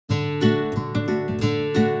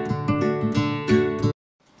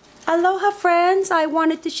Aloha friends, I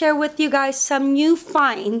wanted to share with you guys some new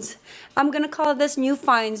finds. I'm gonna call this new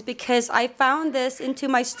finds because I found this into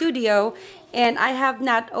my studio and I have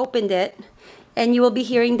not opened it. And you will be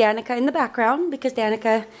hearing Danica in the background because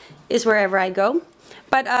Danica is wherever I go.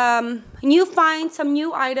 But new finds, some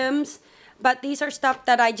new items, but these are stuff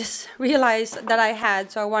that I just realized that I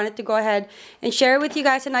had, so I wanted to go ahead and share it with you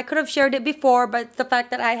guys. And I could have shared it before, but the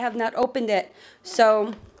fact that I have not opened it,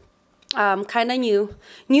 so kind of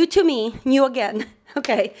new to me, new again.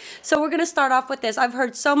 Okay, so we're gonna start off with this. I've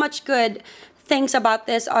heard so much good things about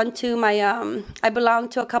this onto my I belong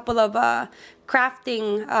to a couple of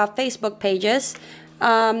crafting Facebook pages.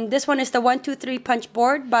 This one is the 1 2 3 punch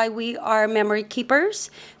board by We Are Memory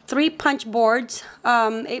Keepers. 3 punch boards.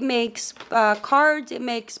 It makes cards, it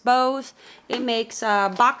makes bows, it makes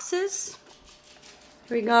boxes.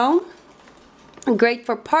 Here we go. Great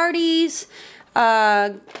for parties,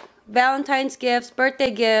 Valentine's gifts,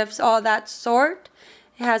 birthday gifts, all that sort.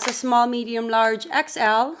 It has a small, medium, large,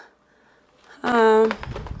 XL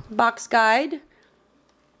box guide.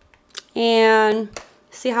 And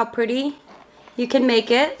see how pretty you can make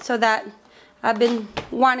it. So that I've been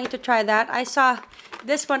wanting to try that. I saw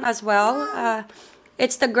this one as well.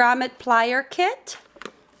 It's the grommet plier kit.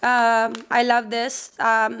 I love this.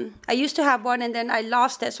 I used to have one and then I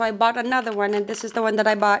lost it, so I bought another one, and this is the one that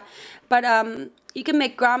I bought. But you can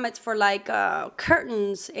make grommets for like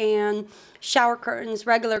curtains and shower curtains,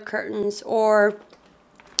 regular curtains, or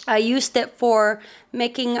I used it for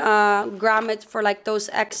making grommets for like those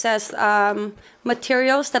excess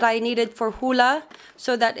materials that I needed for hula,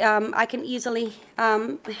 so that I can easily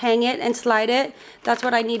hang it and slide it. That's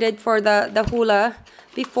what I needed for the hula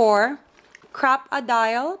before. Crop a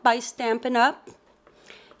Dial by Stampin' Up.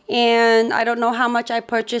 And I don't know how much I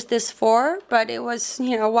purchased this for, but it was,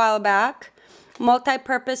 you know, a while back.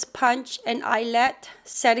 Multi-purpose punch and eyelet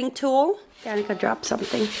setting tool. Danica dropped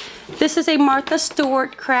something. This is a Martha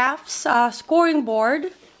Stewart Crafts scoring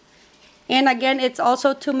board. And again, it's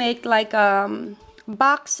also to make like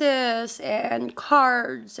boxes and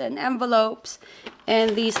cards and envelopes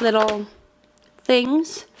and these little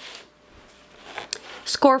things.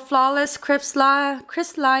 Score flawless, crisp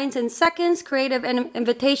lines in seconds, creative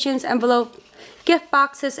invitations, envelope, gift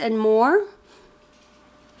boxes, and more.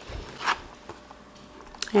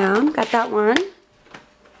 Yeah, got that one.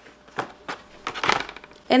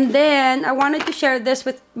 And then I wanted to share this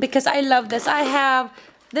with, because I love this.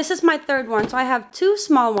 This is my third one, so I have 2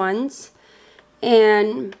 small ones,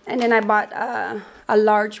 and then I bought a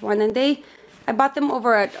large one, and I bought them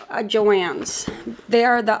over at Joann's. They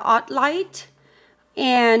are the Light.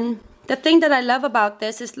 And the thing that I love about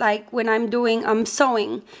this is like when I'm doing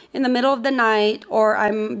sewing in the middle of the night, or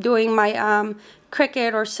I'm doing my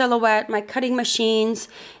Cricut or Silhouette, my cutting machines,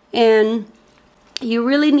 and you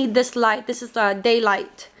really need this light. This is the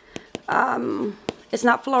daylight. It's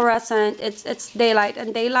not fluorescent, it's daylight,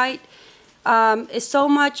 and daylight is so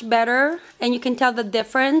much better, and you can tell the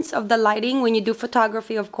difference of the lighting when you do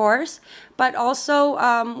photography, of course, but also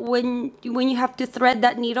when you have to thread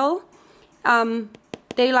that needle.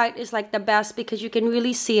 Daylight is like the best because you can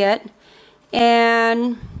really see it,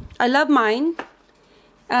 and I love mine.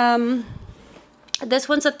 This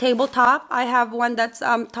one's a tabletop. I have one that's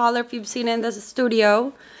taller, if you've seen it in the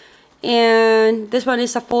studio, and this one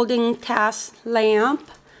is a folding task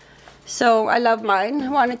lamp. So I love mine. I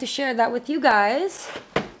wanted to share that with you guys.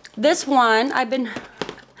 This one, I've been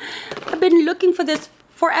looking for this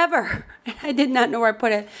forever. I did not know where I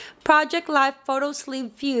put it. Project Life Photo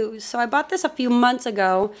Sleeve Fuse. So I bought this a few months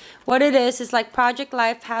ago. What it is like Project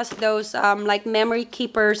Life has those like memory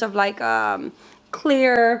keepers of like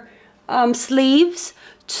clear sleeves.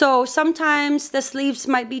 So sometimes the sleeves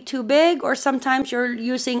might be too big, or sometimes you're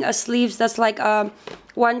using a sleeves that's like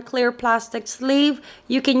one clear plastic sleeve.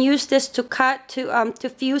 You can use this to cut, to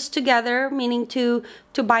fuse together, meaning to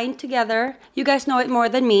bind together. You guys know it more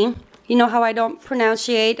than me. You know how I don't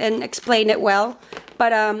pronunciate and explain it well,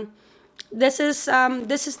 but this is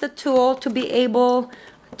the tool to be able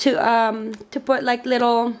to put like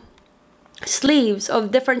little sleeves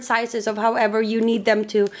of different sizes of however you need them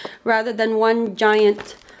to, rather than one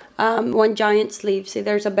giant sleeve. See,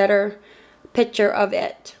 there's a better picture of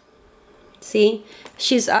it. See,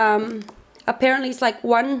 she's apparently it's like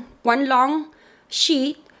one long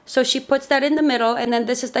sheet, so she puts that in the middle, and then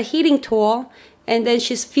this is the heating tool. And then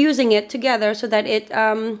she's fusing it together so that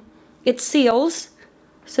it seals,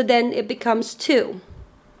 so then it becomes 2,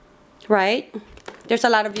 right? There's a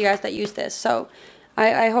lot of you guys that use this, so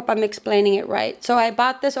I hope I'm explaining it right. So I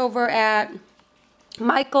bought this over at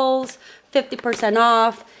Michael's, 50%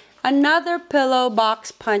 off. Another pillow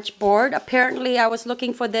box punch board. Apparently I was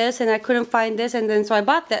looking for this and I couldn't find this, and then so I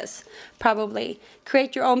bought this. Probably.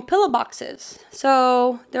 Create your own pillow boxes.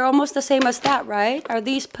 So they're almost the same as that, right? Are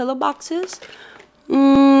these pillow boxes?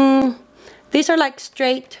 These are like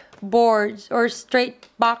straight boards or straight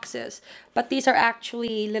boxes, but these are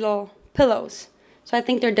actually little pillows. So I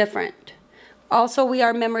think they're different. Also, we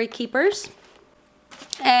are memory keepers.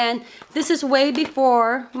 And this is way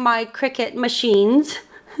before my Cricut machines.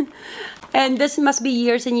 And this must be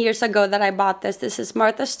years and years ago that I bought this. This is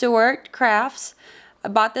Martha Stewart Crafts. I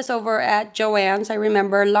bought this over at Joann's. I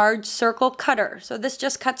remember, large circle cutter. So this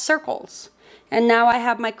just cuts circles. And now I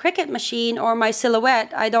have my Cricut machine or my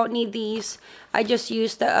Silhouette. I don't need these. I just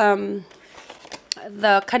use the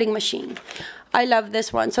cutting machine. I love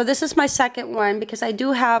this one. So this is my second one because I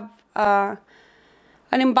do have an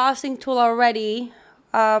embossing tool already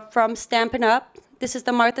from Stampin' Up. This is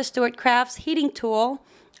the Martha Stewart Crafts heating tool.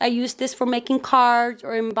 I use this for making cards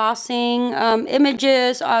or embossing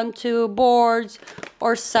images onto boards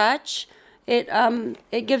or such.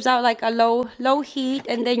 It gives out like a low heat,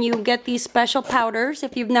 and then you get these special powders.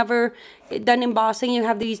 If you've never done embossing, you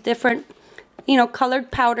have these different, colored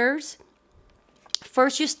powders.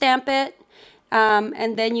 First you stamp it,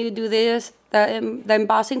 and then you do this, the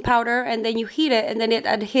embossing powder, and then you heat it, and then it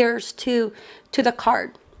adheres to the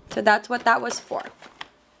card. So that's what that was for.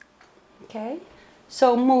 Okay.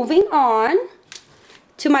 So moving on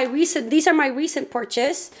to my recent, these are my recent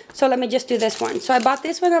purchase. So let me just do this one. So I bought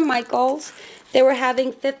this one at Michael's. They were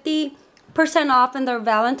having 50% off in their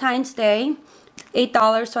Valentine's Day,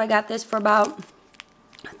 $8. So I got this for about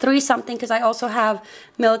 $3 something because I also have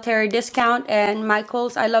military discount, and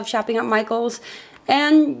Michael's. I love shopping at Michael's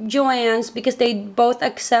and Joann's because they both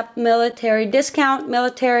accept military discount.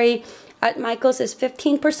 Military at Michael's is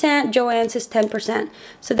 15%, Joann's is 10%.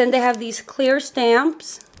 So then they have these clear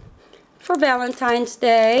stamps for Valentine's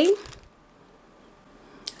Day.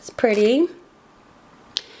 It's pretty.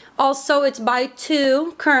 Also, it's buy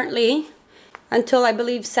two currently until I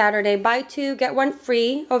believe Saturday. Buy two, get one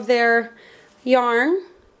free of their yarn.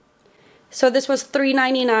 So this was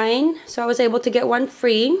 $3.99, so I was able to get one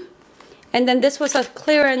free. And then this was a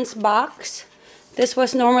clearance box. This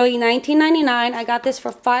was normally $19.99. I got this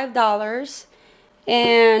for $5.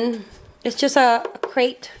 And it's just a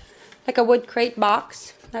crate, like a wood crate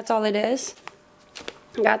box. That's all it is.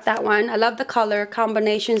 Got that one. I love the color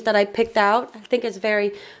combinations that I picked out. I think it's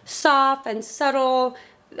very soft and subtle,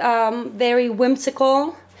 very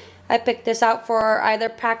whimsical. I picked this out for either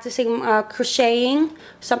practicing crocheting,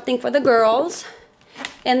 something for the girls.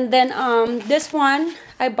 And then this one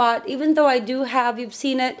I bought, even though I do have, you've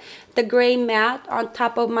seen it, the gray mat on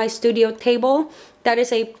top of my studio table. That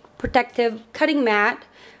is a protective cutting mat,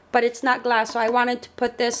 but it's not glass. So I wanted to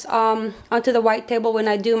put this onto the white table when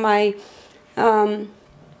I do my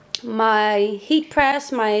my heat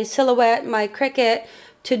press, my Silhouette, my Cricut,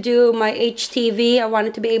 to do my HTV. I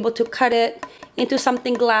wanted to be able to cut it into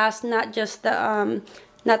something glass, not just the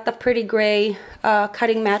not the pretty gray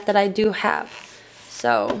cutting mat that I do have.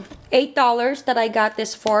 So $8 that I got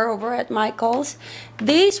this for over at Michael's.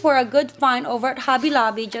 These were a good find over at Hobby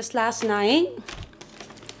Lobby just last night,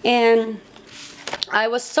 and I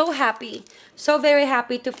was so happy, so very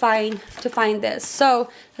happy to find this. So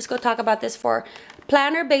let's go talk about this for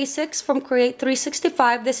Planner Basics from Create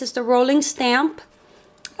 365. This is the rolling stamp,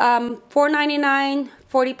 $4.99,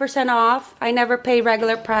 40% off. I never pay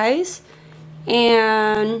regular price,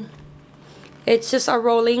 and it's just a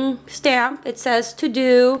rolling stamp. It says to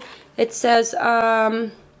do. It says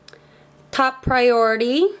top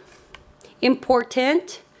priority,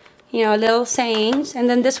 important, little sayings. And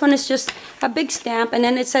then this one is just a big stamp, and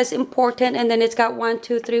then it says important, and then it's got 1,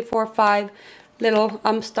 2, 3, 4, 5 little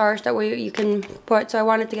stars that way you can put. So I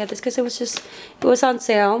wanted to get this because it was on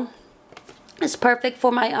sale. It's perfect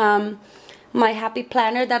for my my happy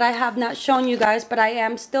planner that I have not shown you guys, but I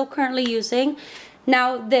am still currently using.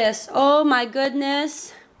 Now this, oh my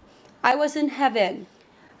goodness, I was in heaven.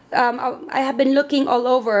 I have been looking all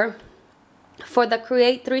over for the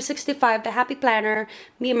Create 365, the Happy Planner,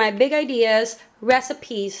 me and my big ideas,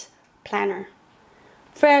 recipes planner.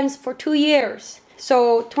 Friends, for 2 years.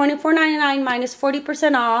 So $24.99 minus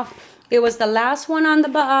 40% off. It was the last one on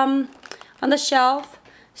the shelf.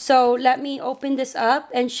 So let me open this up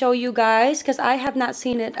and show you guys, because I have not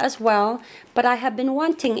seen it as well, but I have been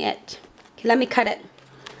wanting it. Okay, let me cut it.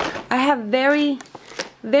 I have very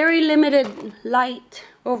limited light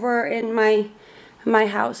over in my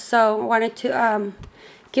house, so I wanted to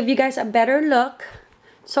give you guys a better look.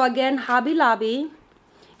 So again, Hobby Lobby.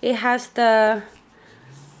 It has the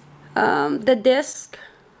disc,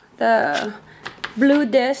 the blue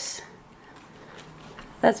disc.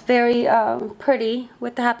 That's very pretty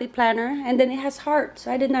with the Happy Planner. And then it has hearts.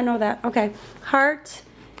 I did not know that. Okay, hearts.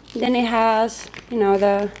 Then it has, you know,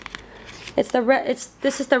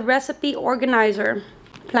 this is the recipe organizer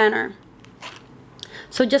planner.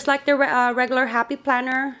 So just like the regular Happy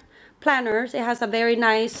planners, it has a very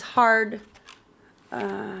nice hard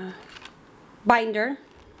binder.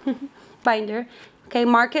 binder. Okay,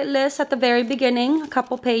 market list at the very beginning, a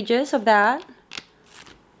couple pages of that.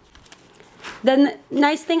 The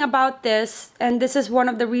nice thing about this, and this is one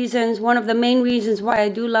of the main reasons why I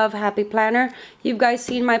do love Happy Planner. You guys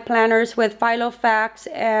seen my planners with Filofax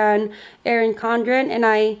and Erin Condren, and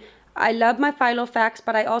I love my Filofax,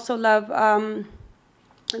 but I also love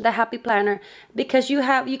the Happy Planner because you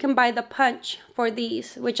can buy the punch for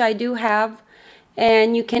these, which I do have,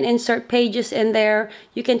 and you can insert pages in there.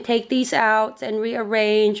 You can take these out and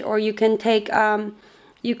rearrange, or you can take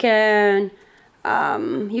you can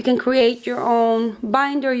create your own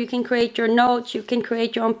binder, you can create your notes, you can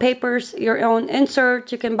create your own papers, your own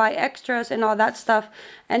inserts, you can buy extras and all that stuff.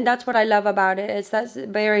 And that's what I love about it, that's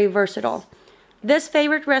very versatile. This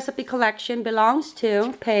favorite recipe collection belongs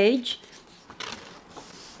to page,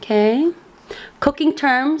 okay, cooking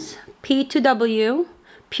terms, P to W,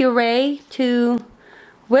 puree to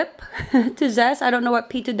whip to zest. I don't know what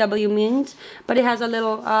P to W means, but it has a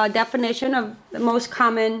little definition of the most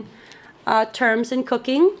common terms in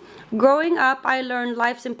cooking. Growing up, I learned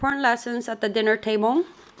life's important lessons at the dinner table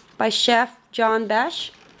by Chef John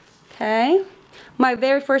Besh. Okay, my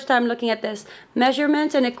very first time looking at this.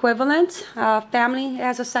 Measurements and equivalents. Family, it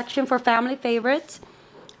has a section for family favorites,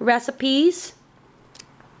 recipes,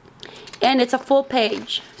 and it's a full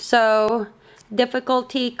page. So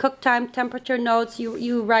difficulty, cook time, temperature, notes,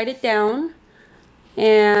 you write it down,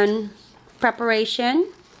 and preparation.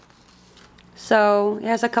 So it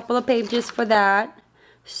has a couple of pages for that.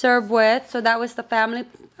 Serve with, so that was the family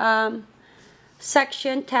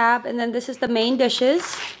section tab, and then this is the main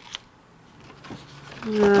dishes.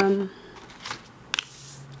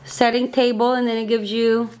 Setting table, and then it gives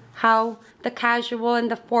you how the casual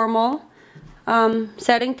and the formal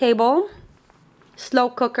setting table. Slow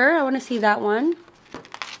cooker, I want to see that one.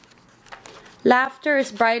 Laughter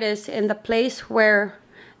is brightest in the place where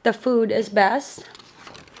the food is best.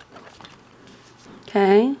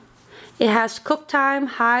 Okay, it has cook time,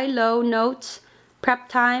 high, low, notes, prep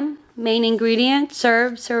time, main ingredient,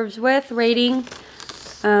 serves with, rating,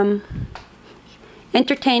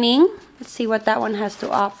 entertaining. Let's see what that one has to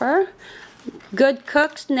offer. Good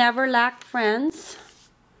cooks never lack friends.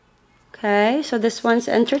 Okay, so this one's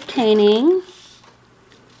entertaining.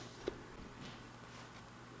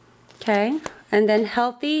 Okay, and then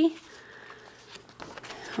healthy.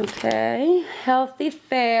 Okay, healthy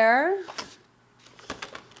fare.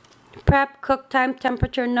 Prep, cook time,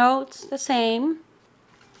 temperature, notes, the same.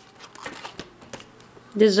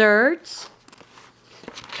 Desserts.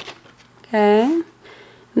 Okay.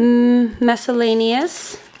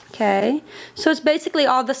 Miscellaneous. Okay. So it's basically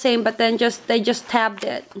all the same, but then they just tabbed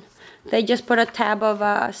it. They just put a tab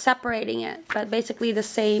of separating it, but basically the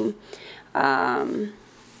same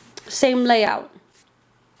same layout.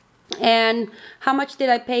 And how much did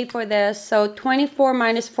I pay for this? So 24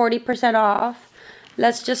 minus 40% off.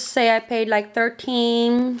 Let's just say I paid like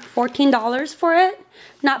 $13, $14 for it.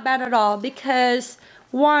 Not bad at all, because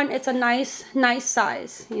one, it's a nice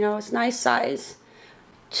size. You know, it's nice size.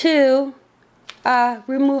 Two,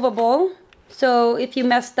 removable. So if you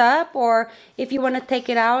messed up, or if you want to take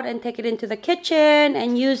it out and take it into the kitchen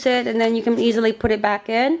and use it, and then you can easily put it back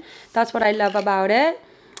in. That's what I love about it.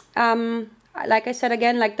 Like I said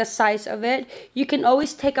again, like the size of it. You can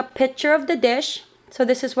always take a picture of the dish. So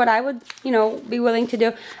this is what I would, you know, be willing to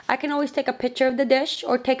do. I can always take a picture of the dish,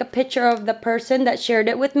 or take a picture of the person that shared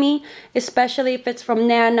it with me, especially if it's from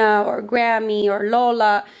Nana or Grammy or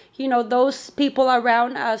Lola, you know, those people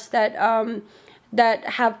around us that that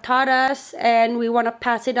have taught us, and we want to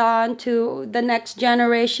pass it on to the next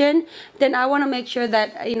generation. Then I want to make sure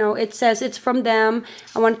that, you know, it says it's from them.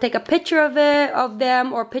 I want to take a picture of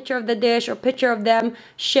them, or picture of the dish, or picture of them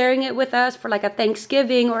sharing it with us for like a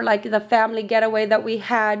Thanksgiving, or like the family getaway that we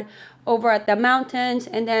had over at the mountains,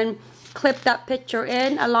 and then clip that picture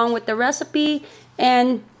in along with the recipe.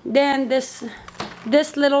 And then this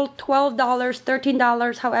little $12,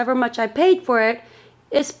 $13, however much I paid for it,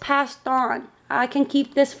 is passed on. I can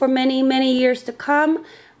keep this for many, many years to come.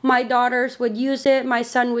 My daughters would use it. My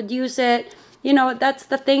son would use it. You know, that's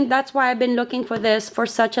the thing. That's why I've been looking for this for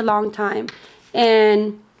such a long time.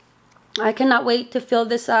 And I cannot wait to fill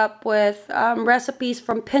this up with recipes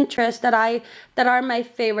from Pinterest that are my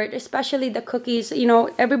favorite, especially the cookies. You know,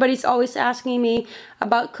 everybody's always asking me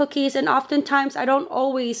about cookies, and oftentimes I don't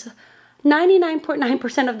always,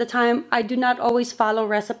 99.9% of the time, I do not always follow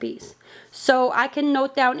recipes. So I can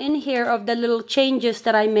note down in here of the little changes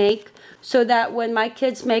that I make, so that when my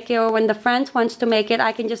kids make it or when the friends wants to make it,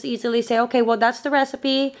 I can just easily say, okay, well, that's the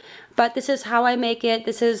recipe, but this is how I make it.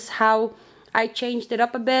 This is how I changed it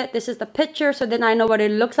up a bit. This is the picture, so then I know what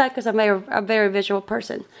it looks like, because I'm a very visual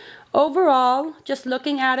person. Overall, just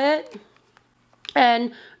looking at it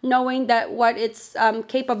and knowing that what its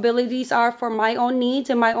capabilities are for my own needs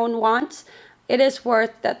and my own wants, it is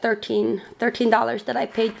worth that $13 that I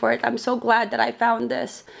paid for it. I'm so glad that I found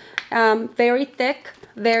this. Very thick,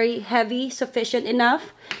 very heavy, sufficient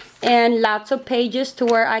enough, and lots of pages to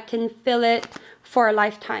where I can fill it for a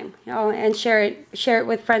lifetime, you know, and share it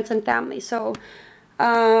with friends and family. So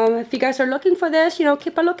if you guys are looking for this, you know,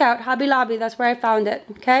 keep a lookout. Hobby Lobby, that's where I found it.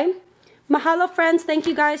 Okay, mahalo friends, thank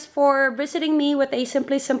you guys for visiting me with A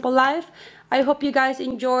Simply Simple Life. I hope you guys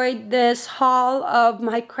enjoyed this haul of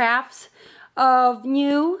my crafts of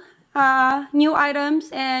new items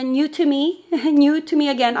and new to me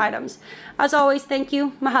again items. As always, thank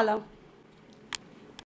you. Mahalo.